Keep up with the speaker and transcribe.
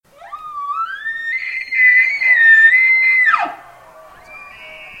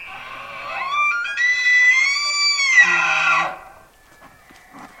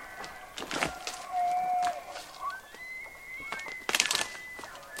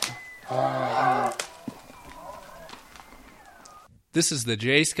This is the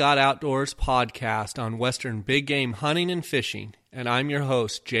J. Scott Outdoors podcast on Western big game hunting and fishing, and I'm your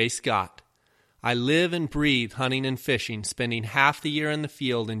host, Jay Scott. I live and breathe hunting and fishing, spending half the year in the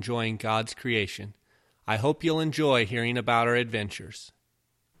field enjoying God's creation. I hope you'll enjoy hearing about our adventures.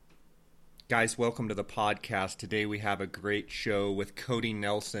 Guys, welcome to the podcast. Today we have a great show with Cody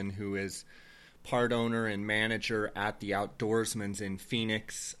Nelson, who is part owner and manager at the Outdoorsman's in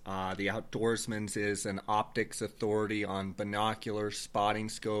Phoenix. The Outdoorsman's is an optics authority on binoculars, spotting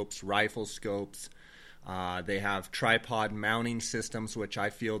scopes, rifle scopes. They have tripod mounting systems, which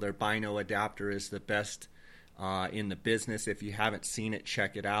I feel their Bino adapter is the best in the business. If you haven't seen it,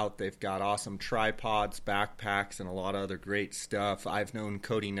 check it out. They've got awesome tripods, backpacks, and a lot of other great stuff. I've known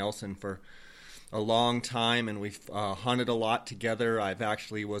Cody Nelson for a long time, and we've hunted a lot together. I've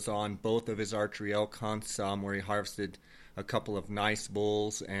actually was on both of his archery elk hunts where he harvested a couple of nice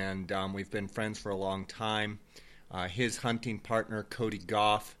bulls, and we've been friends for a long time. His hunting partner, Cody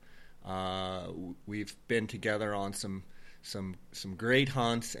Goff, we've been together on some great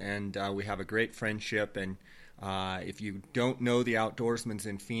hunts, and we have a great friendship. And if you don't know the Outdoorsman's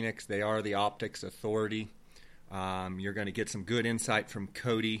in Phoenix, they are the optics authority. You're going to get some good insight from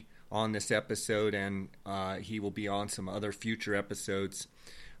Cody on this episode, and he will be on some other future episodes.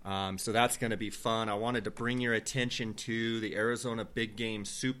 So that's going to be fun. I wanted to bring your attention to the Arizona Big Game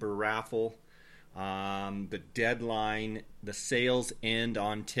Super Raffle. The deadline, the sales end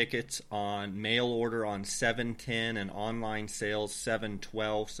on tickets on mail order on 7/10 and online sales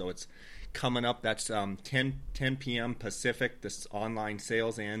 7/12. So it's coming up. That's 10 p.m. Pacific, this online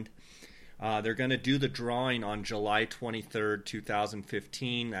sales end. They're going to do the drawing on July 23rd,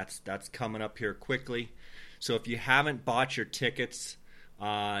 2015. That's coming up here quickly. So if you haven't bought your tickets,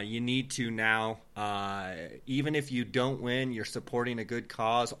 you need to now. Even if you don't win, you're supporting a good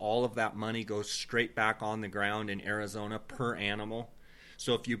cause. All of that money goes straight back on the ground in Arizona per animal.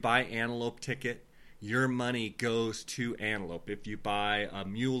 So if you buy antelope ticket, your money goes to antelope. If you buy a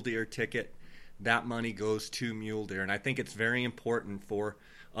mule deer ticket, that money goes to mule deer. And I think it's very important for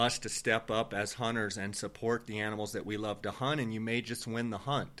us to step up as hunters and support the animals that we love to hunt, and you may just win the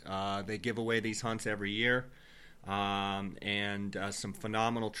hunt. They give away these hunts every year, and some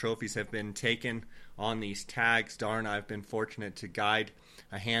phenomenal trophies have been taken on these tags. Darn, I've been fortunate to guide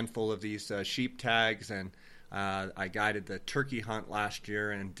a handful of these sheep tags, and I guided the turkey hunt last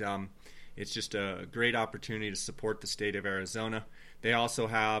year, and it's just a great opportunity to support the state of Arizona. They also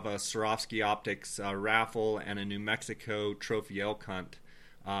have a Swarovski Optics raffle and a New Mexico trophy elk hunt.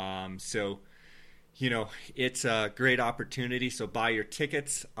 So, it's a great opportunity, so buy your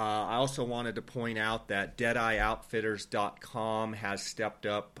tickets. I also wanted to point out that DeadeyeOutfitters.com has stepped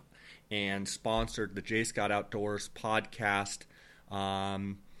up and sponsored the J. Scott Outdoors podcast.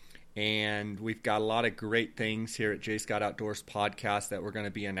 And we've got a lot of great things here at J. Scott Outdoors podcast that we're going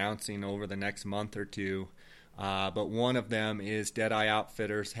to be announcing over the next month or two. But one of them is Deadeye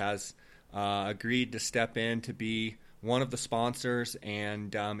Outfitters has agreed to step in to be one of the sponsors,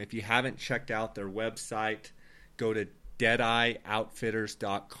 and if you haven't checked out their website, go to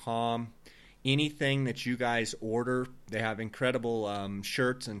DeadeyeOutfitters.com. Anything that you guys order, they have incredible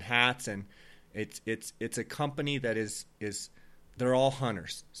shirts and hats, and it's a company that is they're all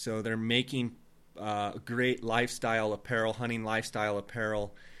hunters, so they're making great lifestyle apparel, hunting lifestyle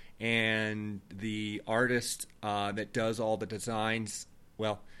apparel, and the artist that does all the designs,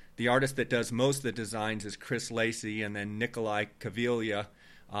 the artist that does most of the designs is Chris Lacey, and then Nikolai Kavilia.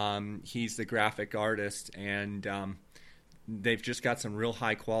 He's the graphic artist, and they've just got some real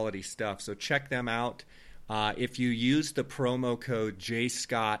high-quality stuff. So check them out. If you use the promo code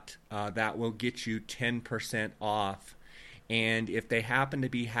JScott, that will get you 10% off. And if they happen to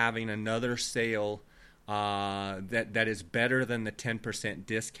be having another sale that is better than the 10%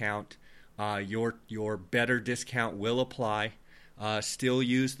 discount, your better discount will apply. Still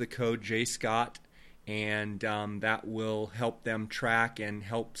use the code JScott, and that will help them track and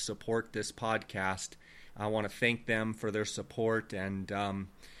help support this podcast. I want to thank them for their support, and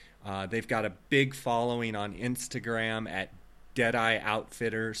they've got a big following on Instagram at Deadeye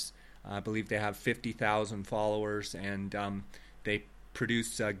Outfitters. I believe they have 50,000 followers, and they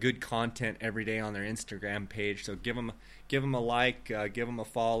produce good content every day on their Instagram page. So give them a like, give them a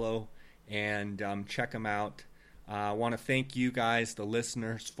follow, and check them out. I want to thank you guys, the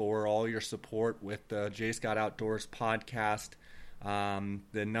listeners, for all your support with the J. Scott Outdoors podcast.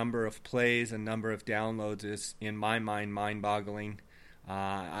 The number of plays and number of downloads is, in my mind, mind-boggling.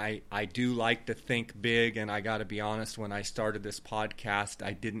 I do like to think big, and I got to be honest, when I started this podcast,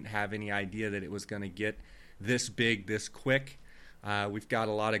 I didn't have any idea that it was going to get this big this quick. We've got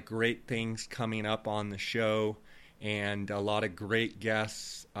a lot of great things coming up on the show and a lot of great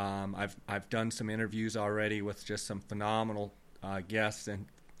guests. I've done some interviews already with just some phenomenal guests and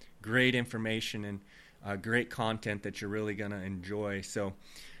great information and great content that you're really going to enjoy. So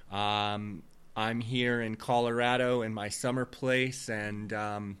I'm here in Colorado in my summer place, and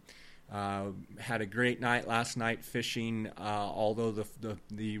had a great night last night fishing, although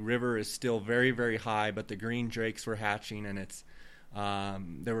the river is still very, very high, but the green drakes were hatching, and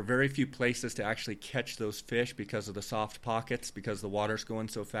there were very few places to actually catch those fish because of the soft pockets, because the water's going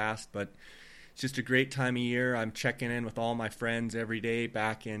so fast. But it's just a great time of year. I'm checking in with all my friends every day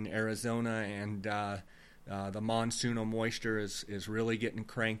back in Arizona, and the monsoonal moisture is really getting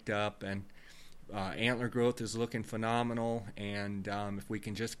cranked up, and antler growth is looking phenomenal. And if we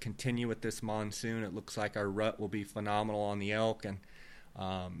can just continue with this monsoon, it looks like our rut will be phenomenal on the elk, and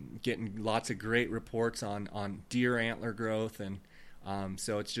getting lots of great reports on deer antler growth. And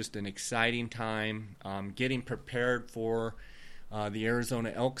so it's just an exciting time, getting prepared for the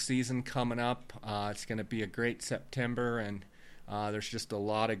Arizona elk season coming up. It's going to be a great September, and there's just a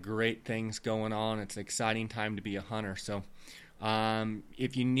lot of great things going on. It's an exciting time to be a hunter. So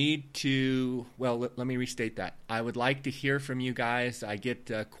if you need to, well, let me restate that. I would like to hear from you guys. I get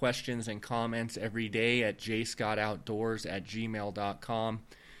questions and comments every day at jscottoutdoors@gmail.com.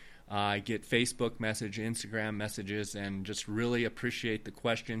 I get Facebook message, Instagram messages, and just really appreciate the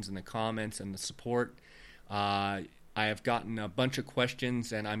questions and the comments and the support. I have gotten a bunch of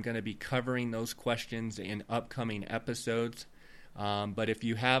questions, and I'm going to be covering those questions in upcoming episodes. But if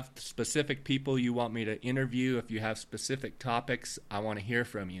you have specific people you want me to interview, if you have specific topics, I want to hear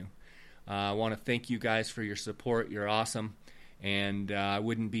from you. I want to thank you guys for your support. You're awesome. And I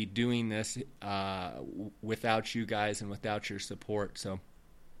wouldn't be doing this without you guys and without your support. So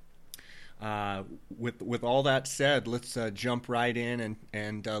with all that said, let's jump right in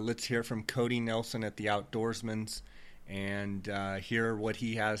and let's hear from Cody Nelson at the Outdoorsman's, and hear what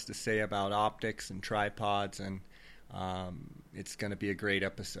he has to say about optics and tripods, and it's going to be a great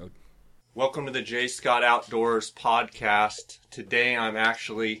episode. Welcome to the J. Scott Outdoors podcast. Today I'm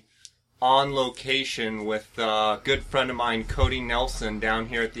actually on location with a good friend of mine, Cody Nelson, down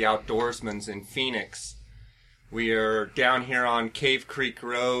here at the Outdoorsman's in Phoenix. We are down here on Cave Creek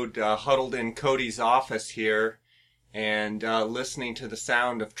Road, huddled in Cody's office here, and listening to the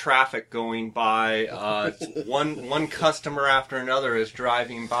sound of traffic going by. One customer after another is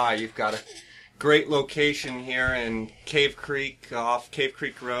driving by. You've got a great location here in Cave Creek, off Cave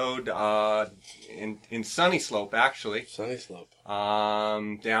Creek Road, in Sunny Slope, actually. Sunny Slope.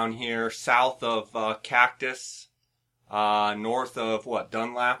 Down here south of Cactus, north of what,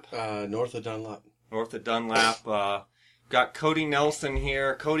 Dunlap? North of Dunlap. North of Dunlap. Got Cody Nelson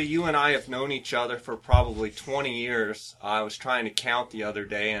here. Cody, you and I have known each other for probably 20 years. I was trying to count the other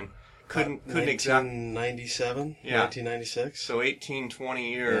day and couldn't exactly. 1997, yeah. 1996. So 18,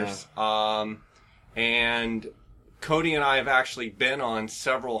 20 years. Yeah. And Cody and I have actually been on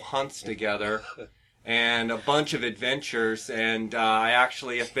several hunts together and a bunch of adventures. And I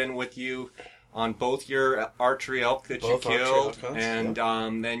actually have been with you on both your archery elk that you killed. And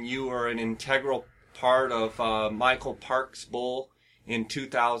then you were an integral part of Michael Park's bull in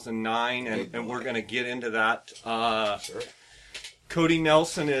 2009. And we're going to get into that. Sure. Cody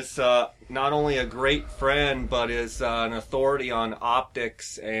Nelson is not only a great friend, but is an authority on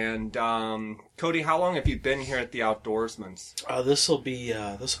optics. And Cody, how long have you been here at the Outdoorsman's? This will be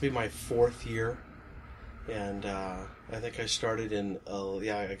my fourth year, and I think I started in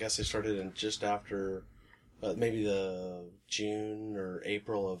I guess I started in just after maybe the June or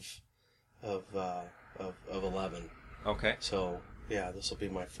April of 11. Okay. So yeah, this will be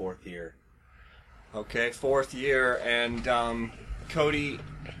my fourth year. Okay, fourth year. And Cody,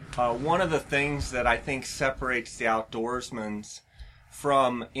 one of the things that I think separates the Outdoorsman's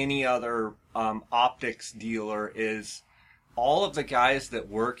from any other optics dealer is all of the guys that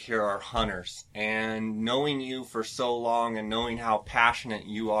work here are hunters. And knowing you for so long and knowing how passionate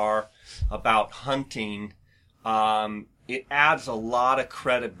you are about hunting, it adds a lot of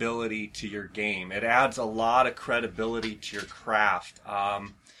credibility to your game. It adds a lot of credibility to your craft.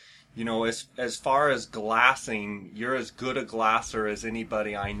 You know, as far as glassing, you're as good a glasser as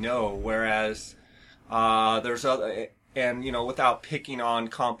anybody I know, whereas there's other, and, you know, without picking on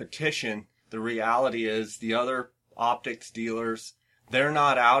competition, the reality is the other optics dealers, they're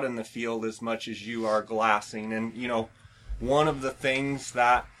not out in the field as much as you are glassing. And, you know, one of the things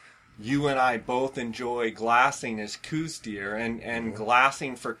that you and I both enjoy glassing is Coues deer, and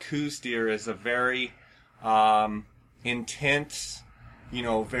glassing for Coues deer is a very intense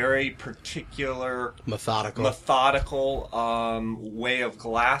very particular, methodical way of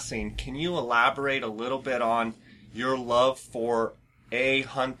glassing. Can you elaborate a little bit on your love for A,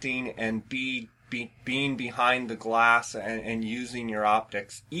 hunting, and B, being behind the glass and using your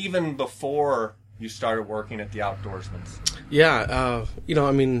optics, even before you started working at the Outdoorsman's? Yeah,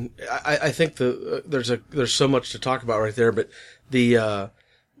 I mean, I think there's so much to talk about right there, but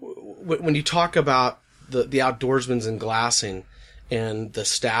when you talk about the Outdoorsman's and glassing and the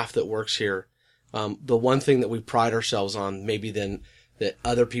staff that works here, the one thing that we pride ourselves on, maybe then that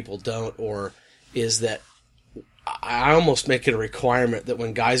other people don't, is that I almost make it a requirement that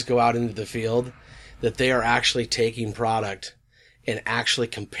when guys go out into the field, that they are actually taking product and actually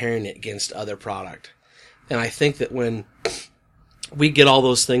comparing it against other product. And I think that when we get all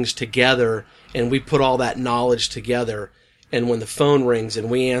those things together and we put all that knowledge together, and when the phone rings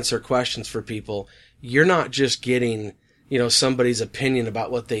and we answer questions for people, you're not just getting, somebody's opinion about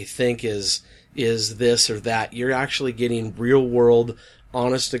what they think is this or that. You're actually getting real world,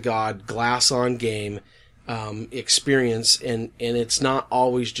 honest to God, glass on game experience, and it's not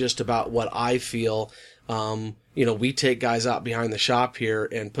always just about what I feel. We take guys out behind the shop here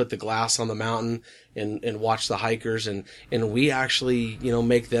and put the glass on the mountain and watch the hikers, and we actually,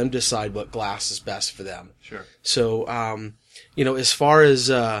 make them decide what glass is best for them. Sure. So, as far as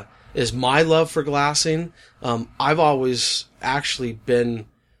my love for glassing, I've always actually been,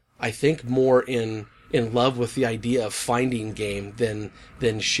 I think, more in love with the idea of finding game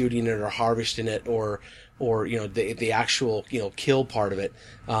than shooting it or harvesting it or the actual, kill part of it.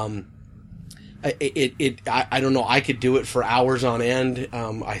 I don't know. I could do it for hours on end.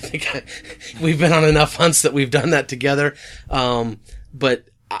 I think we've been on enough hunts that we've done that together. But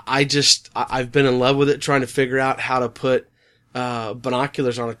I've been in love with it, trying to figure out how to put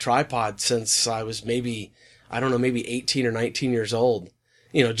binoculars on a tripod since I was maybe 18 or 19 years old.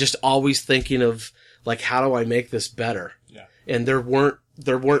 Just always thinking of like, how do I make this better? Yeah. And there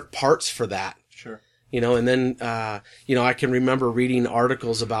weren't parts for that. Sure. And then, I can remember reading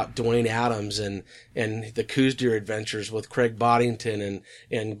articles about Dwayne Adams and the Coues Deer adventures with Craig Boddington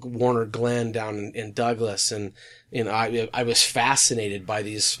and Warner Glenn down in Douglas. And I was fascinated by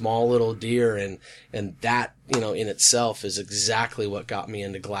these small little deer, and that, in itself is exactly what got me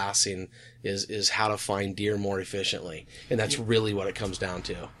into glassing is how to find deer more efficiently. And that's really what it comes down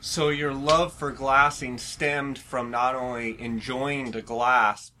to. So your love for glassing stemmed from not only enjoying the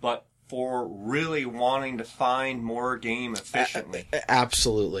glass, but for really wanting to find more game efficiently.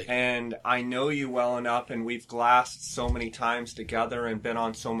 Absolutely. And I know you well enough, and we've glassed so many times together and been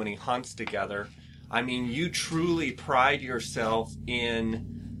on so many hunts together. I mean, you truly pride yourself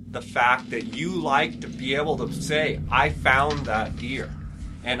in the fact that you like to be able to say, I found that deer,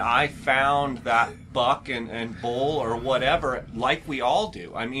 and I found that buck and bull or whatever, like we all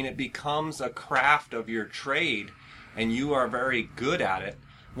do. I mean, it becomes a craft of your trade, and you are very good at it.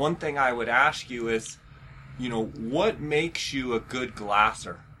 One thing I would ask you is, what makes you a good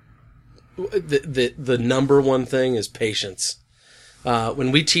glasser? The number one thing is patience.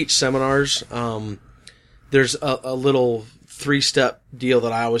 When we teach seminars, there's a little 3-step deal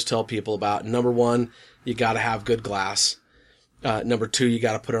that I always tell people about. Number 1, you got to have good glass. Number 2, you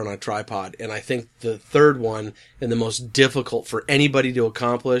got to put it on a tripod. And I think the third one, and the most difficult for anybody to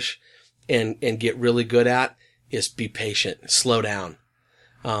accomplish and get really good at, is be patient, slow down.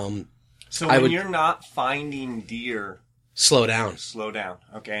 So when you're not finding deer, slow down.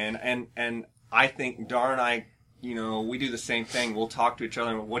 Okay. And I think Dar and I, we do the same thing. We'll talk to each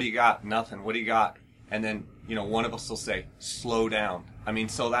other and, what do you got? Nothing. What do you got? And then, one of us will say, slow down. I mean,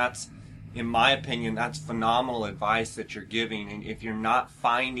 so that's, in my opinion, that's phenomenal advice that you're giving. And if you're not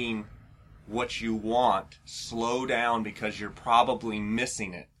finding what you want, slow down, because you're probably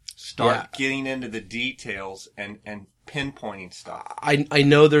missing it. Start getting into the details and pinpointing stuff. I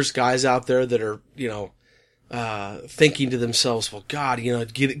know there's guys out there that are, thinking to themselves, well, God,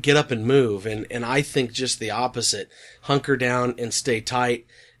 get up and move. And I think just the opposite. Hunker down and stay tight.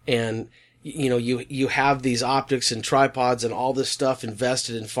 And, you have these optics and tripods and all this stuff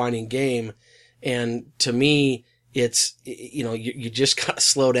invested in finding game. And to me, it's, you just got to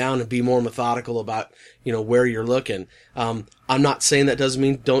slow down and be more methodical about, where you're looking. I'm not saying that doesn't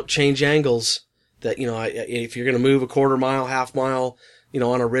mean don't change angles. That, if you're going to move a quarter mile, half mile,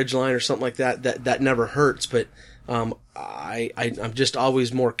 on a ridge line or something like that never hurts. But, I'm just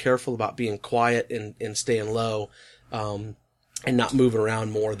always more careful about being quiet and staying low, and not moving around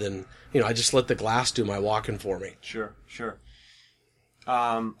more than, I just let the glass do my walking for me. Sure.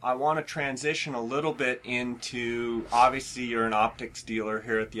 I want to transition a little bit into, obviously you're an optics dealer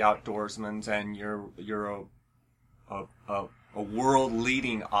here at the Outdoorsman's, and you're a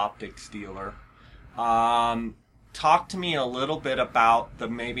world-leading optics dealer. Talk to me a little bit about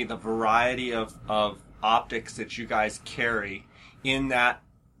maybe the variety of optics that you guys carry, in that,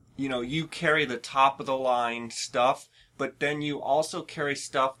 you carry the top-of-the-line stuff, but then you also carry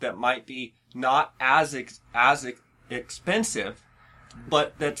stuff that might be not as expensive,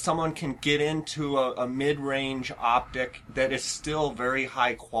 but that someone can get into a mid-range optic that is still very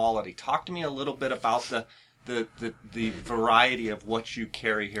high quality. Talk to me a little bit about the variety of what you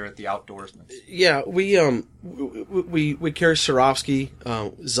carry here at the Outdoorsman. Yeah, we carry Swarovski,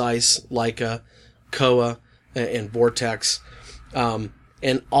 Zeiss, Leica, Kowa, and Vortex,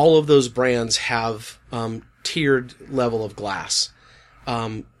 and all of those brands have tiered level of glass.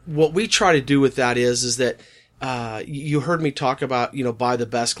 What we try to do with that is that you heard me talk about, buy the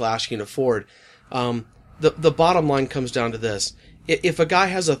best glass you can afford. The bottom line comes down to this. If a guy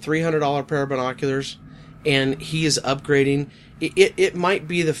has a $300 pair of binoculars and he is upgrading, it might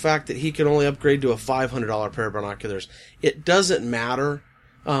be the fact that he can only upgrade to a $500 pair of binoculars. It doesn't matter.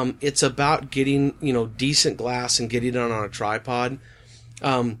 It's about getting, decent glass and getting it on a tripod.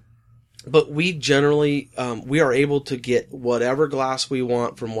 But we generally, we are able to get whatever glass we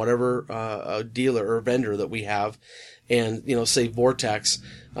want from whatever dealer or vendor that we have. And, say Vortex.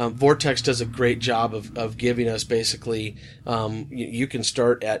 Vortex does a great job of giving us basically, you can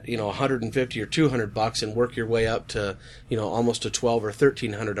start at, $150 or $200 and work your way up to, almost a $1,200 or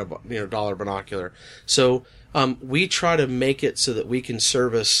 $1,300, dollar binocular. So, we try to make it so that we can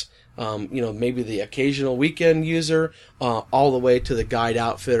service, maybe the occasional weekend user, all the way to the guide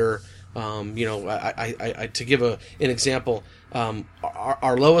outfitter. To give an example,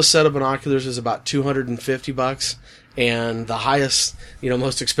 our lowest set of binoculars is about $250, and the highest,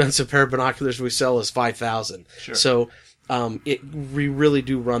 most expensive pair of binoculars we sell is $5,000. Sure. So, we really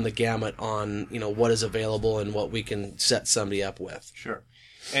do run the gamut on, what is available and what we can set somebody up with. Sure.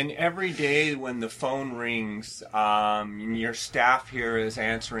 And every day when the phone rings, your staff here is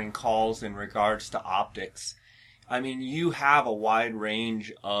answering calls in regards to optics. I mean, you have a wide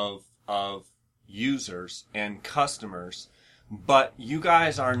range of users and customers, but you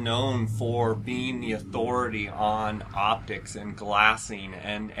guys are known for being the authority on optics and glassing,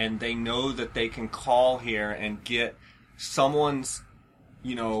 and they know that they can call here and get someone's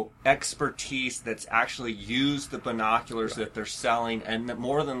expertise that's actually used the binoculars that they're selling, and that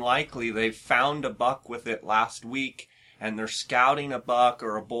more than likely they found a buck with it last week and they're scouting a buck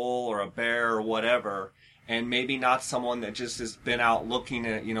or a bull or a bear or whatever. And maybe not someone that just has been out looking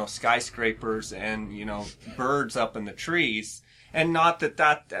at, skyscrapers and, birds up in the trees. And not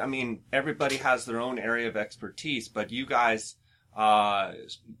that, everybody has their own area of expertise, but you guys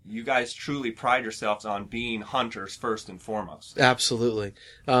truly pride yourselves on being hunters first and foremost. Absolutely.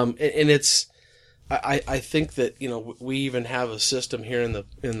 And it's, I think that, we even have a system here in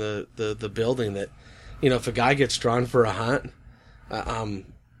the building that, if a guy gets drawn for a hunt,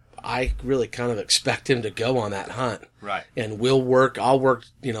 I really kind of expect him to go on that hunt. Right. And I'll work,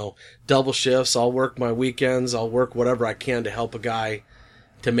 double shifts. I'll work my weekends. I'll work whatever I can to help a guy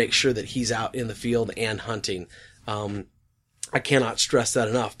to make sure that he's out in the field and hunting. I cannot stress that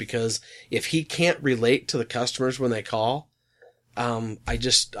enough, because if he can't relate to the customers when they call, I'm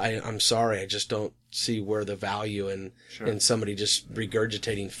sorry. I just don't see where the value in somebody just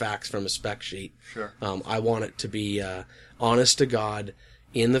regurgitating facts from a spec sheet. Sure. I want it to be, honest to God,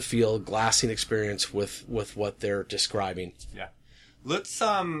 in the field, glassing experience with what they're describing. Yeah.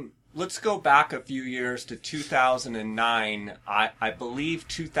 Let's go back a few years to 2009. I believe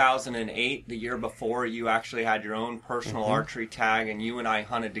 2008, the year before, you actually had your own personal archery tag, and you and I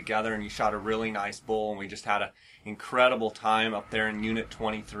hunted together, and you shot a really nice bull, and we just had an incredible time up there in Unit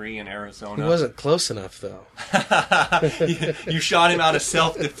 23 in Arizona. He wasn't close enough, though. You shot him out of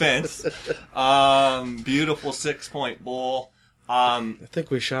self-defense. Beautiful 6-point bull. I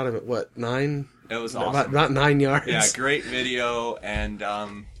think we shot him at 9? It was awesome. About 9 yards. Yeah, great video, and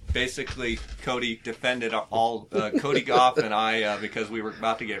basically Cody defended Cody Goff and I because we were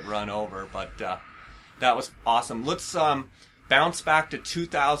about to get run over, but that was awesome. Let's bounce back to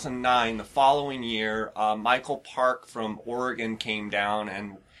 2009. The following year, Michael Park from Oregon came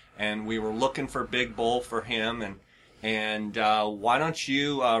down, and we were looking for Big Bull for him, and why don't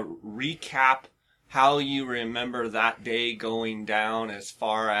you recap how you remember that day going down, as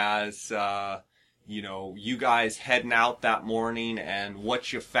far as, you guys heading out that morning and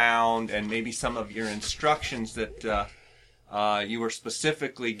what you found, and maybe some of your instructions that you were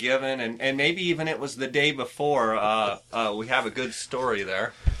specifically given, and maybe even it was the day before. We have a good story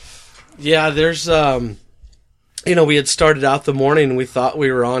there. Yeah, there's, we had started out the morning and we thought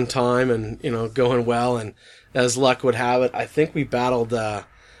we were on time and, going well, and as luck would have it, I think we battled the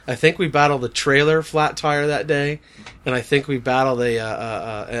trailer flat tire that day, and I think we battled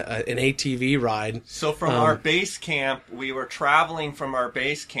an ATV ride. So from our base camp, we were traveling from our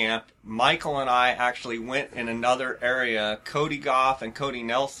base camp. Michael and I actually went in another area. Cody Goff and Cody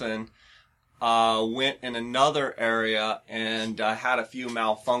Nelson went in another area and had a few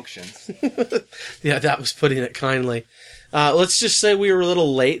malfunctions. Yeah, that was putting it kindly. Let's just say we were a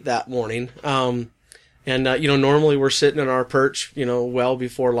little late that morning. Normally we're sitting in our perch, well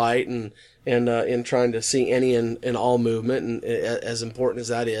before light and trying to see any and all movement. And as important as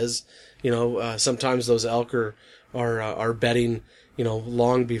that is, sometimes those elk are bedding,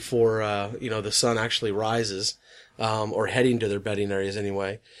 long before, the sun actually rises, or heading to their bedding areas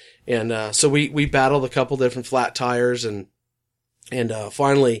anyway. And, so we battled a couple different flat tires and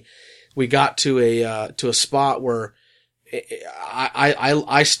finally we got to a spot where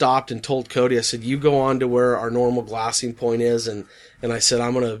I stopped and told Cody, I said, you go on to where our normal glassing point is. And I said,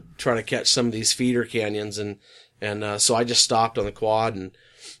 I'm going to try to catch some of these feeder canyons. And so I just stopped on the quad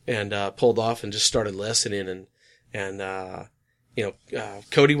and pulled off and just started listening. And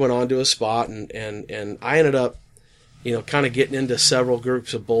Cody went on to a spot and I ended up, kind of getting into several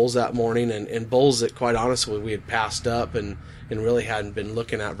groups of bulls that morning and bulls that quite honestly we had passed up and really hadn't been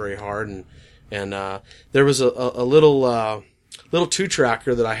looking at very hard. And there was a little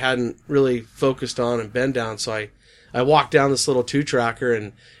two-tracker that I hadn't really focused on and been down. So I walked down this little two-tracker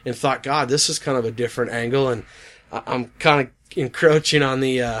and thought, God, this is kind of a different angle. And I'm kind of encroaching on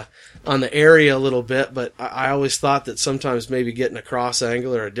the area a little bit, but I always thought that sometimes maybe getting a cross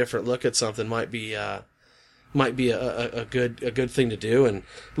angle or a different look at something might be a good thing to do. And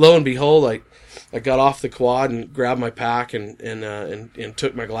lo and behold, I got off the quad and grabbed my pack and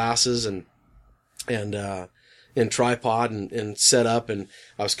took my glasses and tripod and set up, and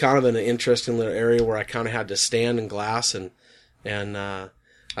I was kind of in an interesting little area where I kind of had to stand and glass and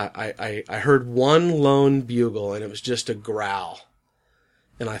I heard one lone bugle and it was just a growl,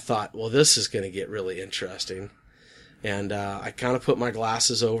 and I thought, well, this is going to get really interesting. And I kind of put my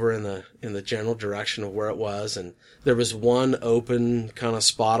glasses over in the general direction of where it was, and there was one open kind of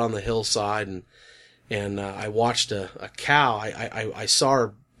spot on the hillside, and I watched a cow. I saw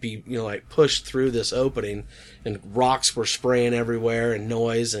her be pushed through this opening, and rocks were spraying everywhere and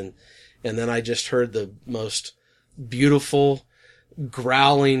noise, and then I just heard the most beautiful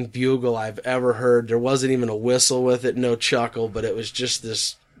growling bugle I've ever heard. There wasn't even a whistle with it, no chuckle, but it was just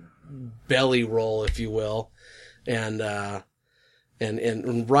this belly roll, if you will. And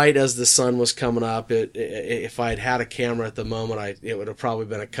right as the sun was coming up, if I'd had a camera at the moment, it would have probably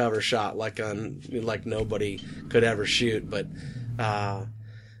been a cover shot like nobody could ever shoot. But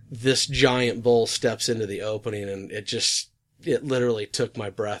this giant bull steps into the opening, and it literally took my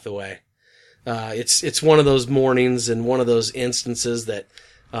breath away. It's one of those mornings and one of those instances that,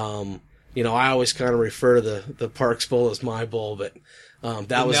 I always kind of refer to the Parks bull as my bull, but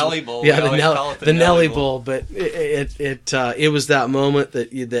that was Nelly bull. Yeah, the Nelly bull. But it was that moment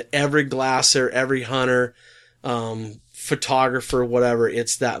that every glasser, every hunter, photographer, whatever,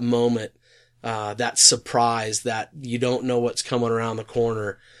 it's that moment, that surprise that you don't know what's coming around the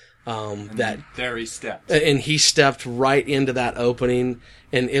corner. There he stepped. And he stepped right into that opening,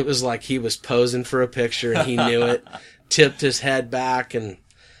 and it was like he was posing for a picture, and he knew it. Tipped his head back, and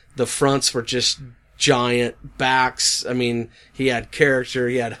the fronts were just giant. Backs, I mean, he had character,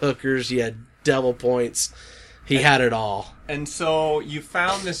 he had hookers, he had devil points. He had it all. And so you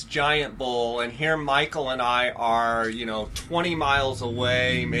found this giant bull, and here Michael and I are, 20 miles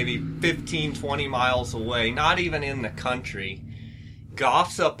away, maybe 15, 20 miles away, not even in the country.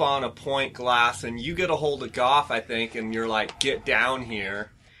 Goff's up on a point glass, and you get a hold of Goff, I think, and you're like, get down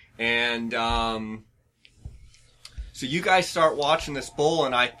here. And so you guys start watching this bull,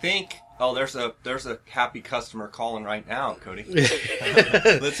 and I think, there's a happy customer calling right now, Cody.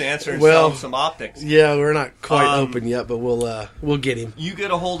 Let's answer and sell him some optics. Yeah, we're not quite open yet, but we'll get him. You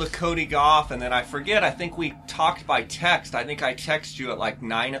get a hold of Cody Goff, and then I think we talked by text. I think I texted you at like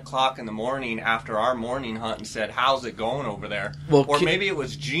 9 o'clock in the morning after our morning hunt and said, how's it going over there? Well, or maybe it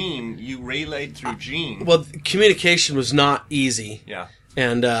was Gene. You relayed through Gene. Well, communication was not easy. Yeah.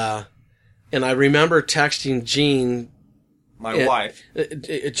 And I remember texting Gene, my wife,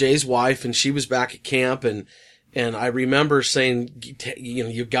 Jay's wife, and she was back at camp, and I remember saying,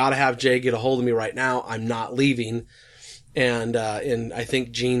 you've got to have Jay get a hold of me right now. I'm not leaving. And I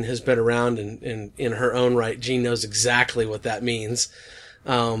think Jean has been around, and in her own right, Jean knows exactly what that means.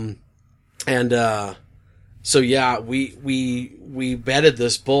 So yeah, we bedded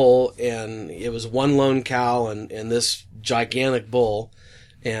this bull, and it was one lone cow and this gigantic bull.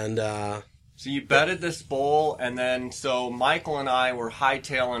 And, So you bedded this bull, and then so Michael and I were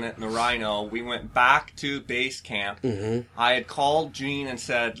hightailing it in the Rhino. We went back to base camp. Mm-hmm. I had called Gene and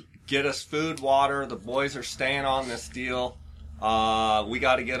said, get us food, water. The boys are staying on this deal. We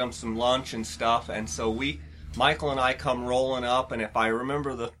got to get them some lunch and stuff. And so Michael and I come rolling up, and if I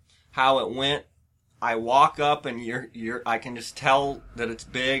remember how it went, I walk up, and I can just tell that it's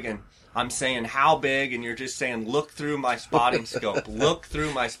big, and I'm saying, how big? And you're just saying, look through my spotting scope. Look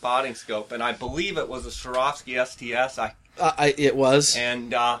through my spotting scope. And I believe it was a Swarovski STS. It was.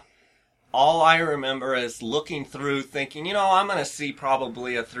 And all I remember is looking through thinking, I'm going to see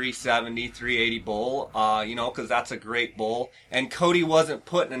probably a 370, 380 bull, because that's a great bull. And Cody wasn't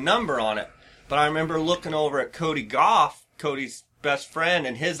putting a number on it. But I remember looking over at Cody Goff, Cody's best friend,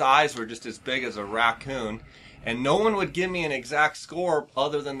 and his eyes were just as big as a raccoon. And no one would give me an exact score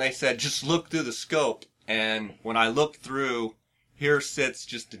other than they said, just look through the scope. And when I looked through, here sits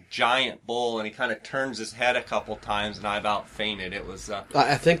just a giant bull, and he kind of turns his head a couple times, and I about fainted. It was...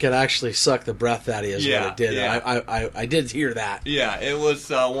 I think it actually sucked the breath out of you is what it did. Yeah. I did hear that. Yeah, it was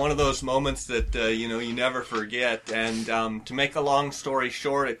one of those moments that, you never forget. And to make a long story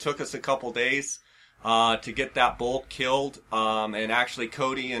short, it took us a couple days to get that bull killed, and actually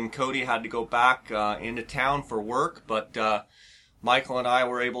Cody had to go back into town for work, but Michael and I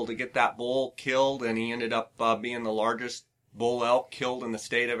were able to get that bull killed, and he ended up being the largest bull elk killed in the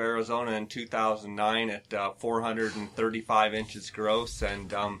state of Arizona in 2009 at 435 inches gross,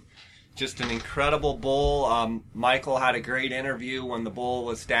 and just an incredible bull. Michael had a great interview when the bull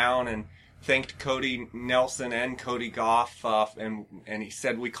was down, and thanked Cody Nelson and Cody Goff, and he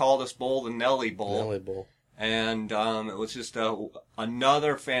said we call this bull the Nelly Bull. Nelly Bull. And it was just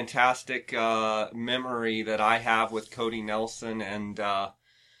another fantastic memory that I have with Cody Nelson, and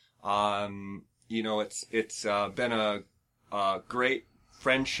it's been a great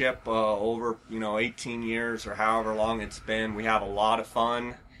friendship over 18 years or however long it's been. We have a lot of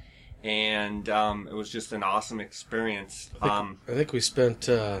fun, and it was just an awesome experience. I think we spent.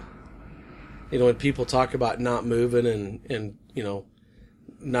 When people talk about not moving and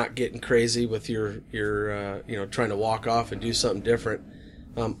not getting crazy with your trying to walk off and do something different,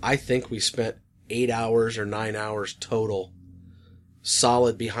 I think we spent 8 hours or 9 hours total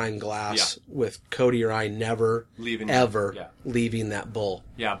solid behind glass with Cody or I never leaving that bull.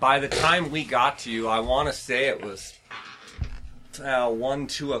 Yeah, by the time we got to you, I want to say it was 1,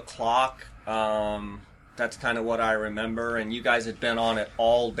 2 o'clock. That's kind of what I remember, and you guys had been on it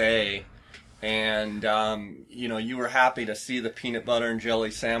all day. And, you were happy to see the peanut butter and jelly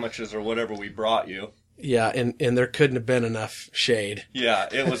sandwiches or whatever we brought you. Yeah, and there couldn't have been enough shade. Yeah,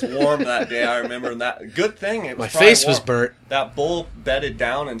 it was warm that day. I remember that. Good thing it was my face was burnt. That bull bedded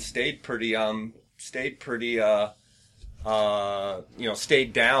down and stayed down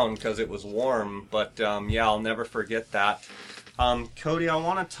because it was warm. But, I'll never forget that. Cody, I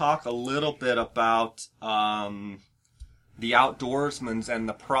want to talk a little bit about... the Outdoorsmans and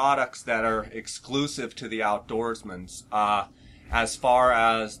the products that are exclusive to the Outdoorsmans, as far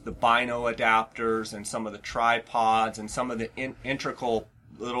as the bino adapters and some of the tripods and some of the integral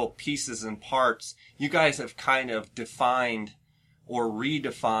little pieces and parts. You guys have kind of defined or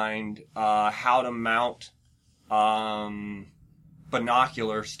redefined how to mount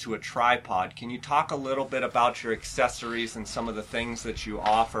binoculars to a tripod. Can you talk a little bit about your accessories and some of the things that you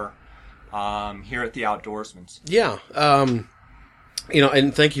offer here at the Outdoorsmans? Yeah.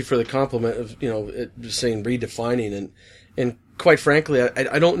 And thank you for the compliment of, just saying redefining. And quite frankly,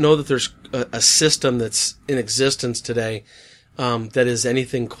 I don't know that there's a system that's in existence today that is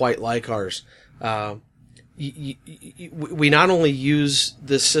anything quite like ours. We not only use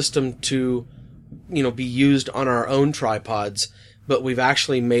this system to, be used on our own tripods, but we've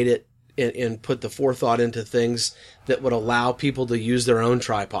actually made it and put the forethought into things that would allow people to use their own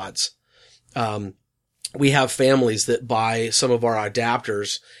tripods. We have families that buy some of our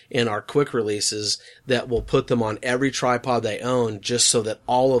adapters and our quick releases that will put them on every tripod they own, just so that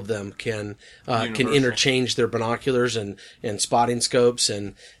all of them can interchange their binoculars and spotting scopes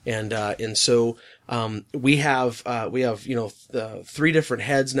and so we have 3 different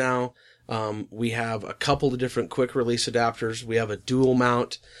heads now. We have a couple of different quick release adapters. We have a dual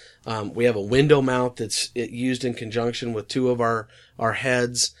mount. We have a window mount that's used in conjunction with 2 of our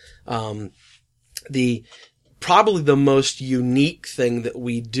heads. Probably the most unique thing that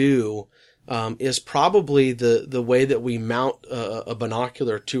we do is probably the way that we mount a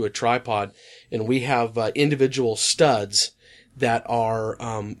binocular to a tripod, and we have individual studs that are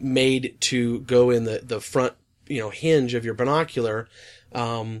made to go in the front hinge of your binocular,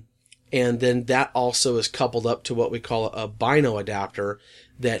 And then that also is coupled up to what we call a bino adapter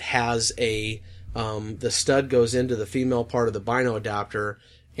that has the stud goes into the female part of the bino adapter,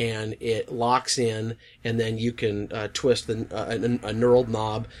 and it locks in, and then you can twist a knurled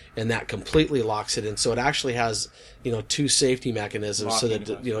knob, and that completely locks it in. So it actually has, two safety mechanisms so that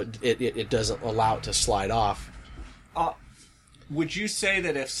it doesn't allow it to slide off. Would you say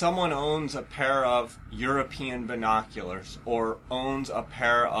that if someone owns a pair of European binoculars or owns a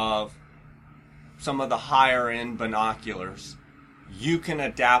pair of some of the higher end binoculars, you can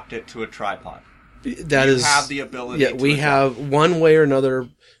adapt it to a tripod? Have the ability. Yeah, we have one way or another.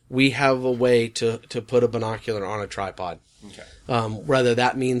 We have a way to put a binocular on a tripod. Okay. Whether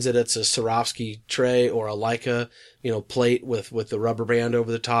that means that it's a Swarovski tray or a Leica, plate with the rubber band over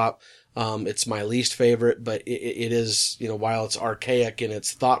the top. It's my least favorite, but it is, while it's archaic in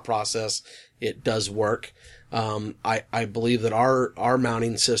its thought process, it does work. I believe that our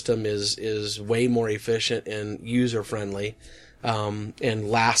mounting system is way more efficient and user friendly, and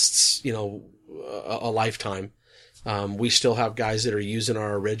lasts, a lifetime. We still have guys that are using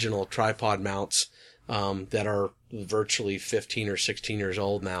our original tripod mounts, that are virtually 15 or 16 years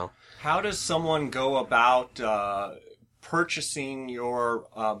old now. How does someone go about, purchasing your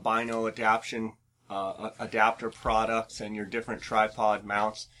bino adapter products and your different tripod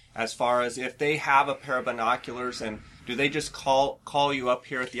mounts, as far as if they have a pair of binoculars, and do they just call you up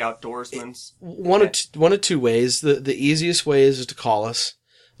here at the Outdoorsman's? One of two ways. The easiest way is to call us.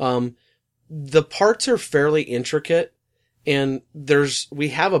 The parts are fairly intricate, and we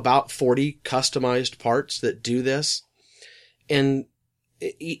have about 40 customized parts that do this, and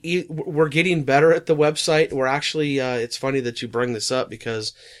we're getting better at the website. We're actually, it's funny that you bring this up,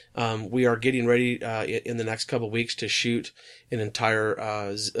 because we are getting ready in the next couple of weeks to shoot an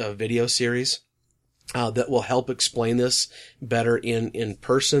entire video series that will help explain this better in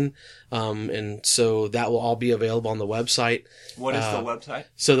person. And so that will all be available on the website. What is the website?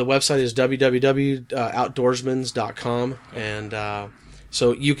 So the website is www.outdoorsmans.com, and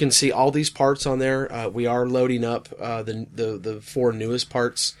so you can see all these parts on there. We are loading up the 4 newest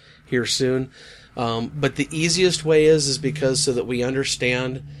parts here soon. But the easiest way is because so that we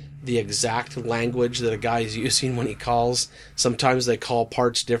understand the exact language that a guy is using when he calls. Sometimes they call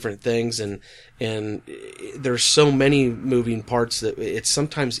parts different things, and there's so many moving parts that it's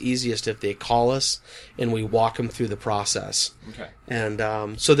sometimes easiest if they call us and we walk them through the process. Okay.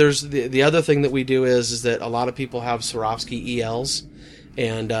 And so there's the other thing that we do is that a lot of people have Swarovski ELs.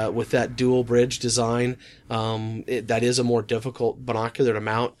 And with that dual bridge design, that is a more difficult binocular to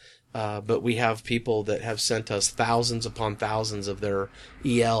mount. But we have people that have sent us thousands upon thousands of their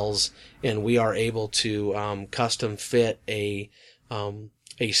ELs, and we are able to custom fit a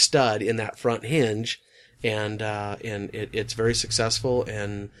stud in that front hinge, and it's very successful.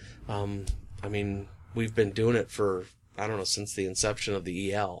 And I mean, we've been doing it for, I don't know, since the inception of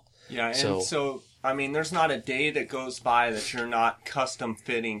the EL. Yeah, and so I mean, there's not a day that goes by that you're not custom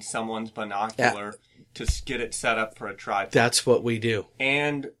fitting someone's binocular to get it set up for a tripod. That's what we do.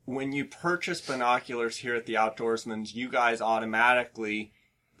 And when you purchase binoculars here at the Outdoorsman's, you guys automatically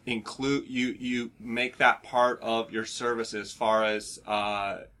include, you make that part of your service, as far as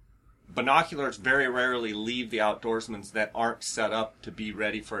binoculars very rarely leave the Outdoorsman's that aren't set up to be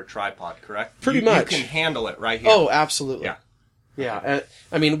ready for a tripod, correct? Pretty much. You can handle it right here. Oh, absolutely. Yeah. Yeah,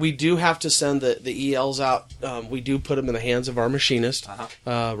 I mean, we do have to send the ELs out. We do put them in the hands of our machinist,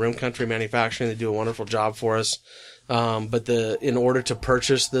 Rim Country Manufacturing. They do a wonderful job for us. But in order to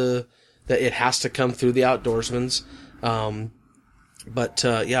purchase it has to come through the Outdoorsman's. Yeah,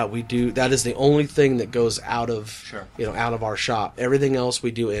 we do. That is the only thing that goes out of out of our shop. Everything else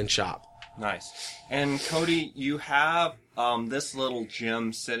we do in shop. Nice. And Cody, you have this little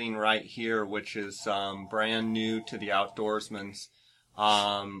gem sitting right here, which is brand new to the Outdoorsman's,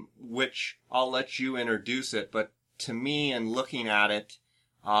 which I'll let you introduce it. But to me, and looking at it,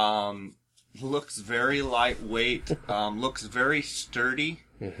 looks very lightweight, looks very sturdy.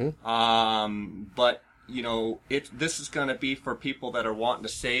 Mm-hmm. But this is going to be for people that are wanting to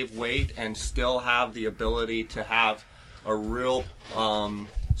save weight and still have the ability to have a real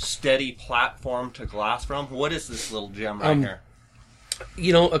steady platform to glass from. What is this little gem right here?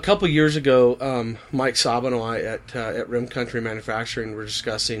 A couple years ago, Mike Saba and I at Rim Country Manufacturing were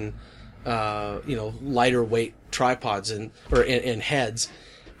discussing, lighter weight tripods and heads,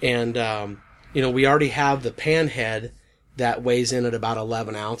 and we already have the pan head that weighs in at about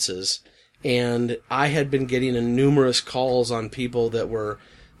 11 ounces, and I had been getting numerous calls on people that were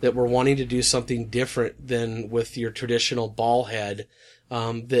wanting to do something different than with your traditional ball head.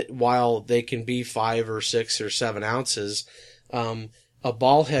 That while they can be 5 or 6 or 7 ounces, a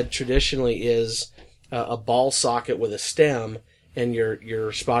ball head traditionally is a ball socket with a stem, and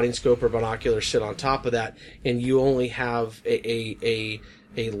your spotting scope or binoculars sit on top of that, and you only have a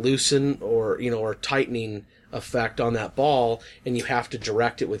loosen or tightening effect on that ball, and you have to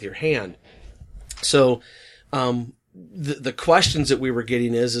direct it with your hand. So, the questions that we were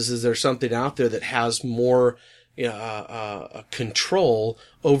getting is there something out there that has more control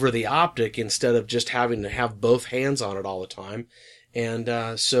over the optic instead of just having to have both hands on it all the time?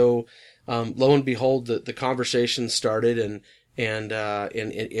 And so lo and behold, the conversation started, and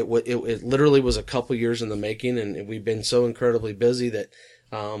it literally was a couple years in the making, and we've been so incredibly busy that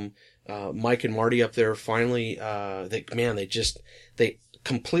Mike and Marty up there finally they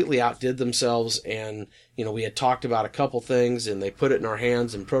completely outdid themselves. And we had talked about a couple things, and they put it in our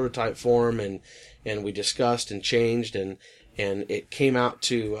hands in prototype form, and we discussed and changed, and it came out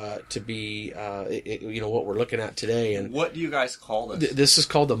to be what we're looking at today. And what do you guys call this? This is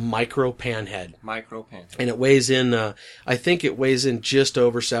called the micro panhead. Micro panhead. And it weighs in, I think it weighs in just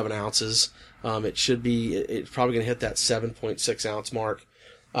over 7 ounces. It's probably going to hit that 7.6 ounce mark.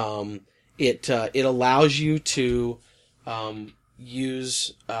 It allows you to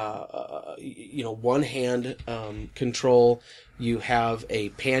use one hand control. You have a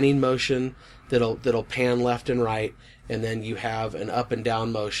panning motion that'll pan left and right, and then you have an up and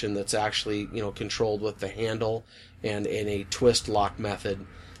down motion that's actually controlled with the handle and in a twist lock method,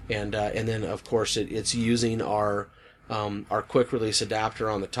 and then of course it's using our quick release adapter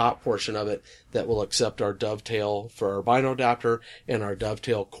on the top portion of it that will accept our dovetail for our bino adapter and our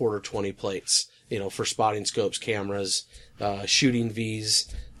dovetail 1/4 plates, for spotting scopes, cameras, shooting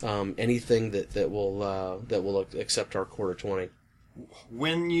V's, anything that will accept our 1/4.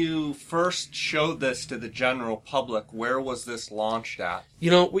 When you first showed this to the general public, where was this launched at?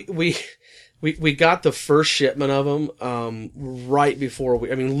 We got the first shipment of them right before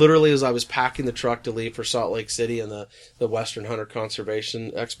literally as I was packing the truck to leave for Salt Lake City and the Western Hunter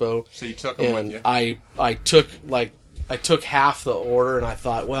Conservation Expo. So you took them with you? I took half the order, and I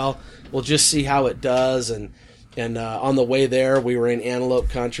thought, well, we'll just see how it does. And on the way there, we were in antelope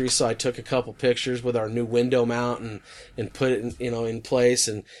country, so I took a couple pictures with our new window mount and put it in place,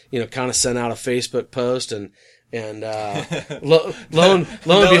 and kind of sent out a Facebook post, and lo and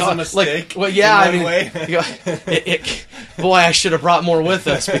behold, boy, I should have brought more with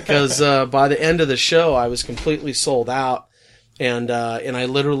us, because by the end of the show, I was completely sold out, and I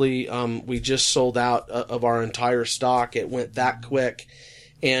literally we just sold out of our entire stock. It went that quick,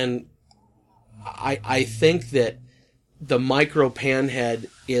 and I think that the micro panhead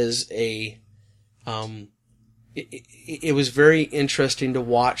is it was very interesting to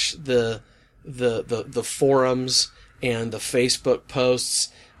watch the forums and the Facebook posts,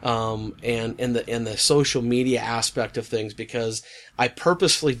 and the social media aspect of things, because I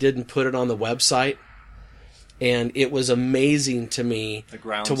purposefully didn't put it on the website, and it was amazing to me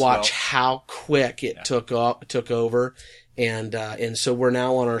to watch how quick it took over, and so we're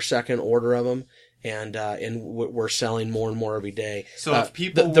now on our second order of them, and we're selling more and more every day. So if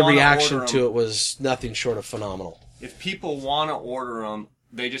people the reaction to it was nothing short of phenomenal. If people want to order them,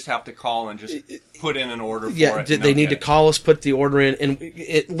 they just have to call and just put in an order for it. Yeah, they need to call us, put the order in, and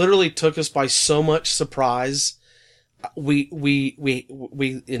it literally took us by so much surprise. We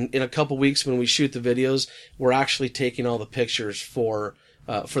in a couple weeks, when we shoot the videos, we're actually taking all the pictures for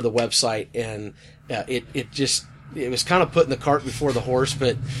the website, and it was kind of putting the cart before the horse,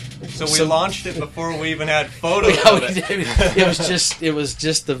 but so we launched it before we even had photos of it. It was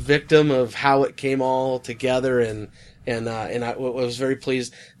just the victim of how it came all together, and I was very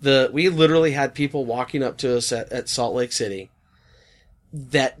pleased. We literally had people walking up to us at Salt Lake City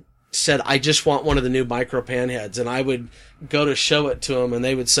that said, "I just want one of the new micro panheads," and I would go to show it to them, and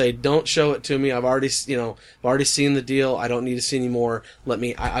they would say, "Don't show it to me. I've already seen the deal. I don't need to see any more.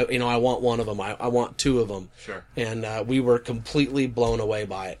 I want one of them. I want 2 of them." Sure. And we were completely blown away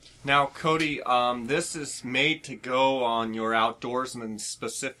by it. Now, Cody, this is made to go on your outdoorsman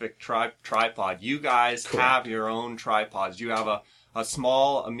specific tripod. You guys have your own tripods. You have a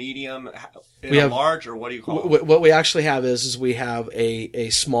small, a medium, a large, or what do you call it? What we actually have is we have a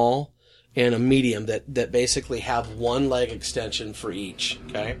small and a medium that basically have one leg extension for each,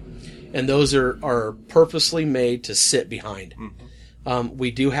 okay? And those are purposely made to sit behind. Mm-hmm.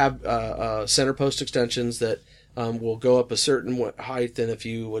 We do have center post extensions that will go up a certain height, and if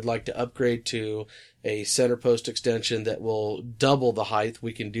you would like to upgrade to a center post extension that will double the height,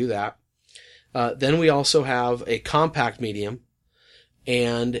 we can do that. Then we also have a compact medium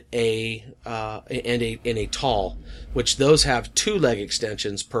and a tall, which those have 2 leg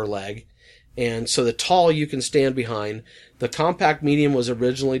extensions per leg. And so the tall you can stand behind. The compact medium was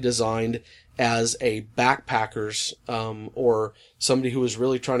originally designed as a backpacker's, or somebody who was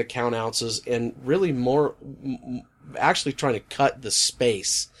really trying to count ounces and really actually trying to cut the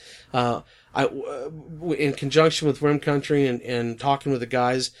space. In conjunction with Rim Country and talking with the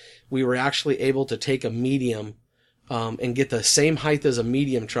guys, we were actually able to take a medium, and get the same height as a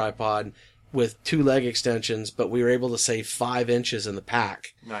medium tripod with 2 leg extensions, but we were able to save 5 inches in the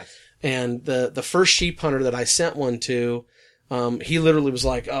pack. Nice. And the first sheep hunter that I sent one to, he literally was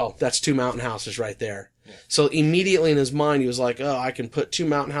like, "Oh, that's 2 mountain houses right there." Yeah. So immediately in his mind, he was like, "Oh, I can put 2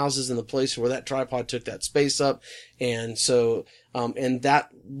 mountain houses in the place where that tripod took that space up." And so, and that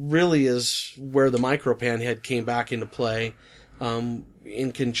really is where the micro pan head came back into play,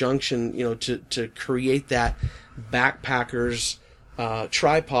 in conjunction, to create that backpacker's,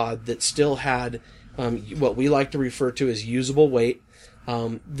 tripod that still had, what we like to refer to as usable weight.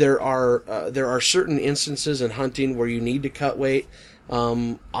 There are certain instances in hunting where you need to cut weight.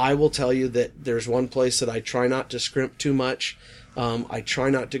 I will tell you that there's one place that I try not to scrimp too much. I try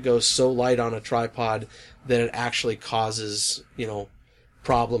not to go so light on a tripod that it actually causes,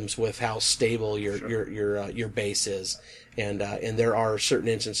 problems with how stable your base is. And there are certain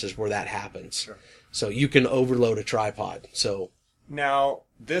instances where that happens. Sure. So you can overload a tripod. So now,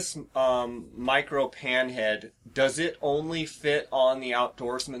 this micro panhead, does it only fit on the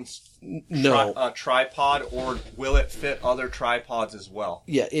Outdoorsman's tripod, or will it fit other tripods as well?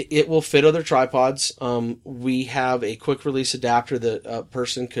 Yeah, it will fit other tripods. We have a quick release adapter that a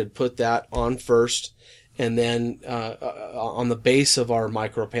person could put that on first, and then on the base of our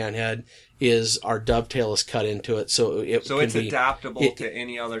micro panhead is our dovetail is cut into it, so it's adaptable to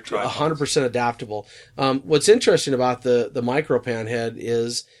any other tripod. 100% adaptable. What's interesting about the micro panhead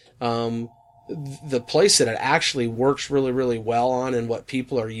is the place that it actually works really, really well on, and what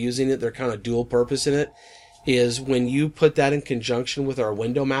people are using it, they're kind of dual purpose in it, is when you put that in conjunction with our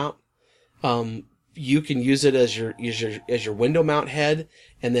window mount. You can use it as your window mount head,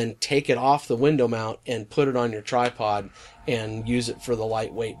 and then take it off the window mount and put it on your tripod and use it for the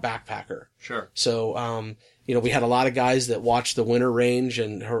lightweight backpacker. Sure. So, we had a lot of guys that watch the winter range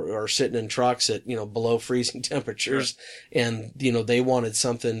and are sitting in trucks at, below freezing temperatures. Sure. And, they wanted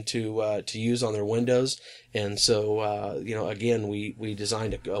something to use on their windows. And so, again, we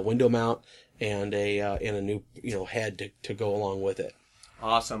designed a window mount and a new, head to go along with it.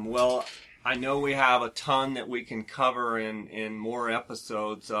 Awesome. Well, I know we have a ton that we can cover in more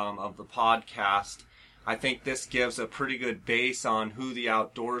episodes of the podcast. I think this gives a pretty good base on who the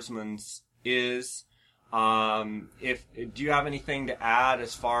Outdoorsman's is. Do you have anything to add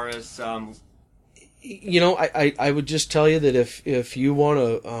as far as? I would just tell you that if you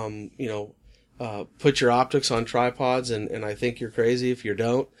want to put your optics on tripods, and I think you're crazy if you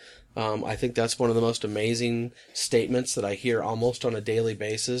don't. I think that's one of the most amazing statements that I hear almost on a daily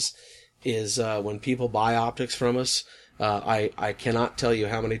basis. Is when people buy optics from us, I cannot tell you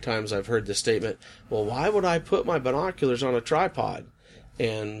how many times I've heard the statement, "Well, why would I put my binoculars on a tripod?"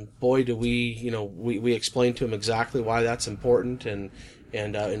 And boy, do we explain to them exactly why that's important, and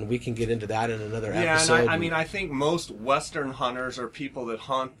we can get into that in another episode. Yeah, and I think most Western hunters or people that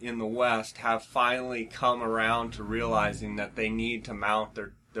hunt in the West have finally come around to realizing that they need to mount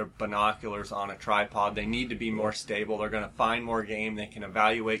their binoculars on a tripod. They need to be more stable. They're going to find more game. They can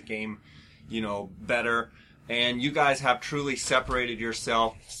evaluate game, better. And you guys have truly separated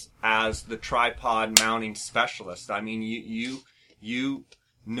yourselves as the tripod mounting specialist. I mean, you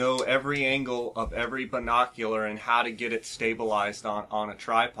know every angle of every binocular and how to get it stabilized on a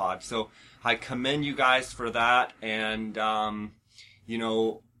tripod. So I commend you guys for that. And,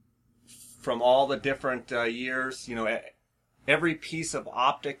 from all the different years, every piece of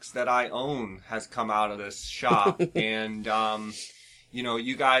optics that I own has come out of this shop. And,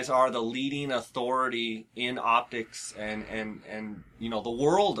 you guys are the leading authority in optics and the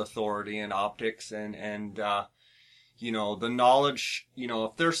world authority in optics and the knowledge,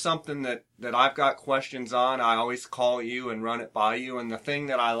 if there's something that I've got questions on, I always call you and run it by you. And the thing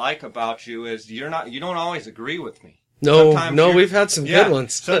that I like about you is you don't always agree with me. No, we've had some good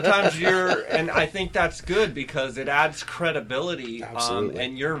ones. Sometimes and I think that's good because it adds credibility. Absolutely.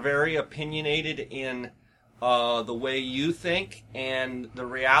 And you're very opinionated in the way you think, and the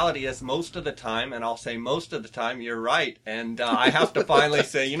reality is most of the time, and I'll say most of the time, you're right. And I have to finally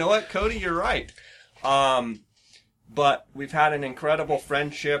say, you know what, Cody, you're right. But we've had an incredible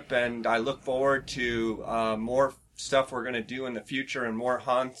friendship, and I look forward to more stuff we're going to do in the future and more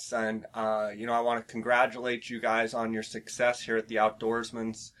hunts. And, I want to congratulate you guys on your success here at the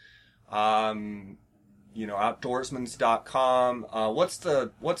Outdoorsman's. outdoorsmans.com. What's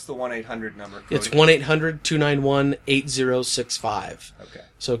the 1-800 number, Cody? It's 1-800-291-8065. Okay.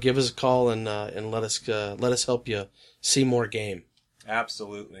 So give us a call and let us help you see more game.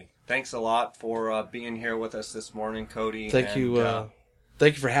 Absolutely. Thanks a lot for being here with us this morning, Cody. Thank you for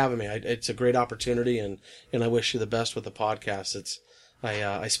having me. It's a great opportunity, and I wish you the best with the podcast.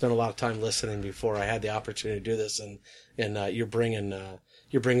 I spent a lot of time listening before I had the opportunity to do this, and you're bringing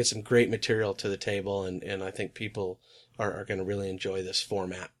some great material to the table, and I think people are going to really enjoy this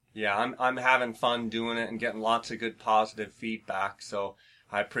format. Yeah, I'm having fun doing it and getting lots of good positive feedback. So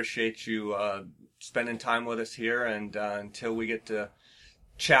I appreciate you spending time with us here, and until we get to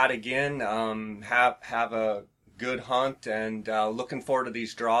chat again, have a good hunt, and looking forward to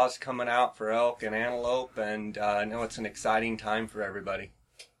these draws coming out for elk and antelope, and I know it's an exciting time for everybody.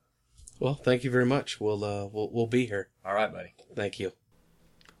 Well, thank you very much. We'll be here. All right, buddy. Thank you.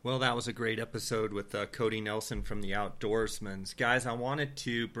 Well, that was a great episode with Cody Nelson from the Outdoorsmans. Guys, I wanted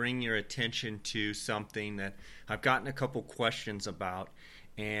to bring your attention to something that I've gotten a couple questions about,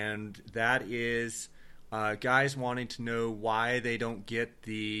 and that is guys wanting to know why they don't get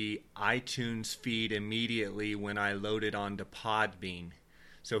the iTunes feed immediately when I load it onto Podbean.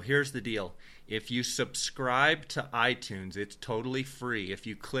 So here's the deal. If you subscribe to iTunes, it's totally free. If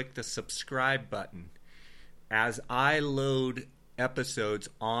you click the subscribe button, as I load episodes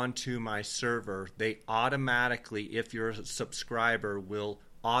onto my server, they automatically, if you're a subscriber, will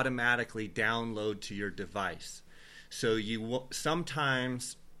automatically download to your device. So you will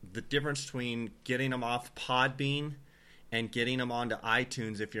sometimes, the difference between getting them off Podbean and getting them onto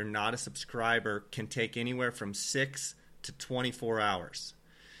iTunes, if you're not a subscriber, can take anywhere from 6 to 24 hours.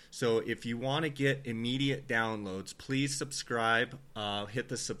 So if you want to get immediate downloads, please subscribe. Hit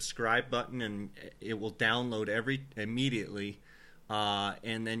the subscribe button, and it will download immediately,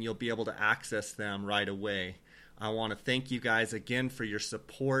 and then you'll be able to access them right away. I want to thank you guys again for your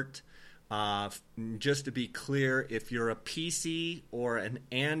support. Just to be clear, if you're a PC or an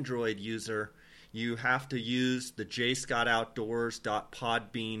Android user, you have to use the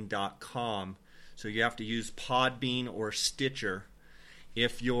jscottoutdoors.podbean.com. So you have to use Podbean or Stitcher.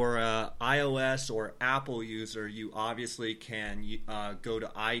 If you're a iOS or Apple user, you obviously can go to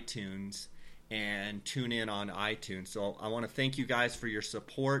iTunes and tune in on iTunes. So I want to thank you guys for your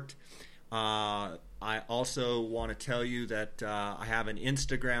support. I also want to tell you that I have an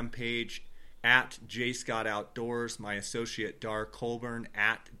Instagram page at JScottOutdoors. My associate Dar Colburn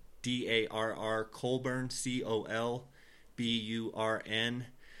at DARR Colburn, COLBURN.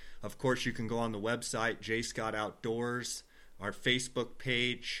 Of course, you can go on the website JScottOutdoors, our Facebook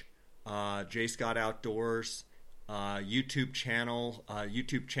page, JScottOutdoors, YouTube channel.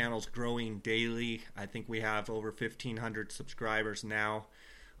 YouTube channel's growing daily. I think we have over 1,500 subscribers now.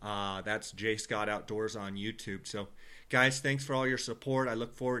 That's J Scott Outdoors on YouTube. So, guys, thanks for all your support. I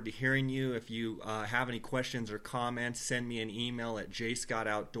look forward to hearing you. If you have any questions or comments, send me an email at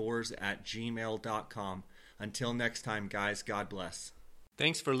jscottoutdoors@gmail.com. Until next time, guys, God bless.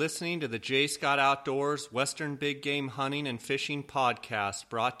 Thanks for listening to the J. Scott Outdoors Western Big Game Hunting and Fishing Podcast,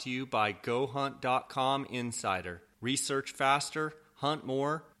 brought to you by GoHunt.com Insider. Research faster, hunt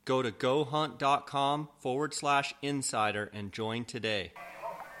more. Go to GoHunt.com/insider and join today.